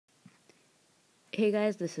Hey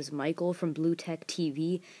guys, this is Michael from Blue Tech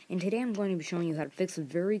TV, and today I'm going to be showing you how to fix a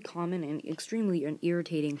very common and extremely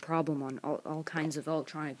irritating problem on all kinds of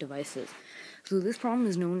electronic devices. So this problem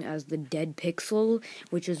is known as the dead pixel,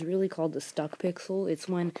 which is really called the stuck pixel. It's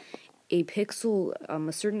when a pixel,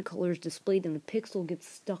 a certain color is displayed and the pixel gets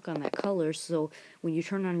stuck on that color, so when you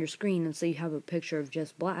turn on your screen and say you have a picture of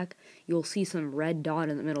just black, you'll see some red dot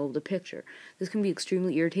in the middle of the picture. This can be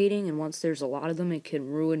extremely irritating, and once there's a lot of them, it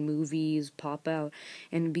can ruin movies, pop out,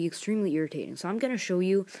 and be extremely irritating. So I'm going to show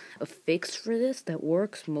you a fix for this that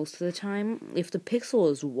works most of the time. If the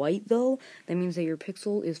pixel is white, though, that means that your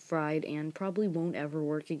pixel is fried and probably won't ever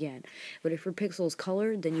work again. But if your pixel is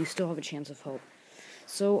colored, then you still have a chance of hope.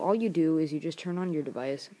 So all you do is you just turn on your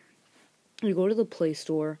device, you go to the Play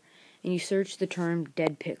Store, and you search the term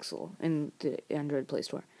dead pixel in the Android Play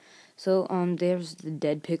Store. So there's the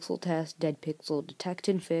dead pixel test, dead pixel detect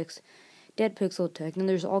and fix, dead pixel detect, and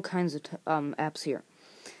there's all kinds of apps here.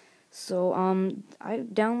 So I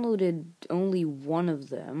downloaded only one of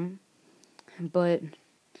them, but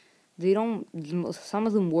they don't. Some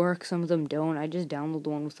of them work, some of them don't. I just downloaded the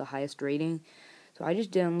one with the highest rating. So I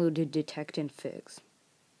just downloaded detect and fix.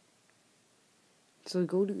 So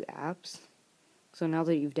go to apps. So now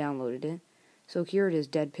that you've downloaded it, so here it is,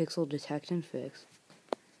 dead pixel detect and fix.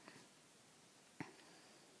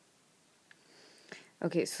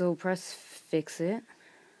 Okay, so press fix it.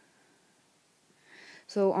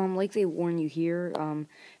 So like they warn you here,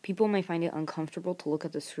 people may find it uncomfortable to look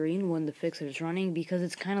at the screen when the fix is running because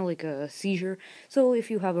it's kind of like a seizure. So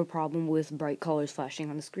if you have a problem with bright colors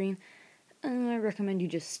flashing on the screen, I recommend you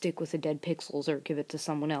just stick with the dead pixels or give it to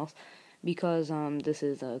someone else, because this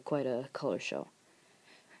is quite a color show.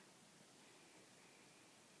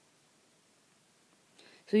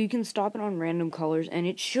 So you can stop it on random colors, and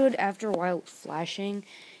it should, after a while flashing,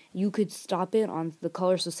 you could stop it on the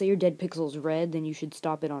color. So say your dead pixel is red, then you should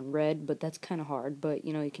stop it on red, but that's kind of hard, but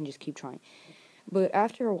you can just keep trying. But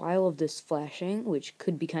after a while of this flashing, which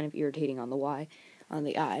could be kind of irritating on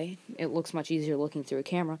the eye, it looks much easier looking through a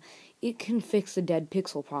camera, it can fix the dead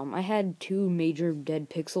pixel problem. I had 2 major dead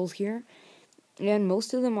pixels here, and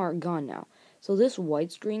most of them are gone now. So this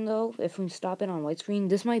white screen, though, if we stop it on white screen,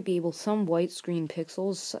 this might be able, some white screen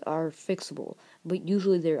pixels are fixable, but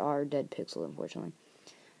usually there are dead pixels, unfortunately.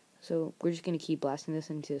 So we're just going to keep blasting this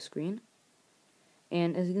into the screen.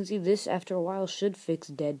 And as you can see, this after a while should fix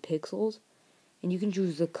dead pixels. And you can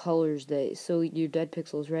choose the colors that, so your dead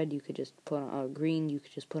pixel is red, you could just put on green, you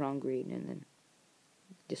could just put on green, and then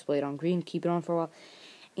display it on green, keep it on for a while.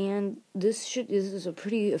 And this is a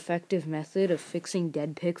pretty effective method of fixing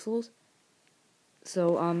dead pixels.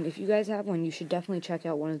 So if you guys have one, you should definitely check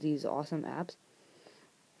out one of these awesome apps.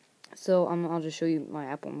 So I'll just show you my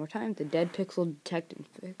app one more time, the Dead Pixel Detect and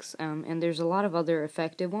Fix. And there's a lot of other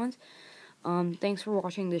effective ones. Thanks for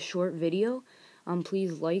watching this short video.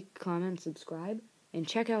 Please like, comment, subscribe, and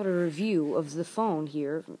check out a review of the phone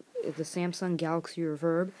here, the Samsung Galaxy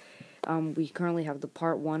Reverb. We currently have the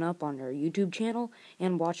part 1 up on our YouTube channel,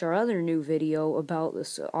 and watch our other new video about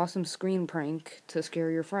this awesome screen prank to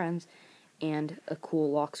scare your friends, and a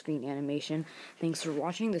cool lock screen animation. Thanks for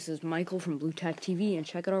watching. This is Michael from Blue Tech TV, and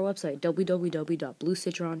check out our website,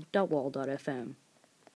 www.bluecitron.wall.fm.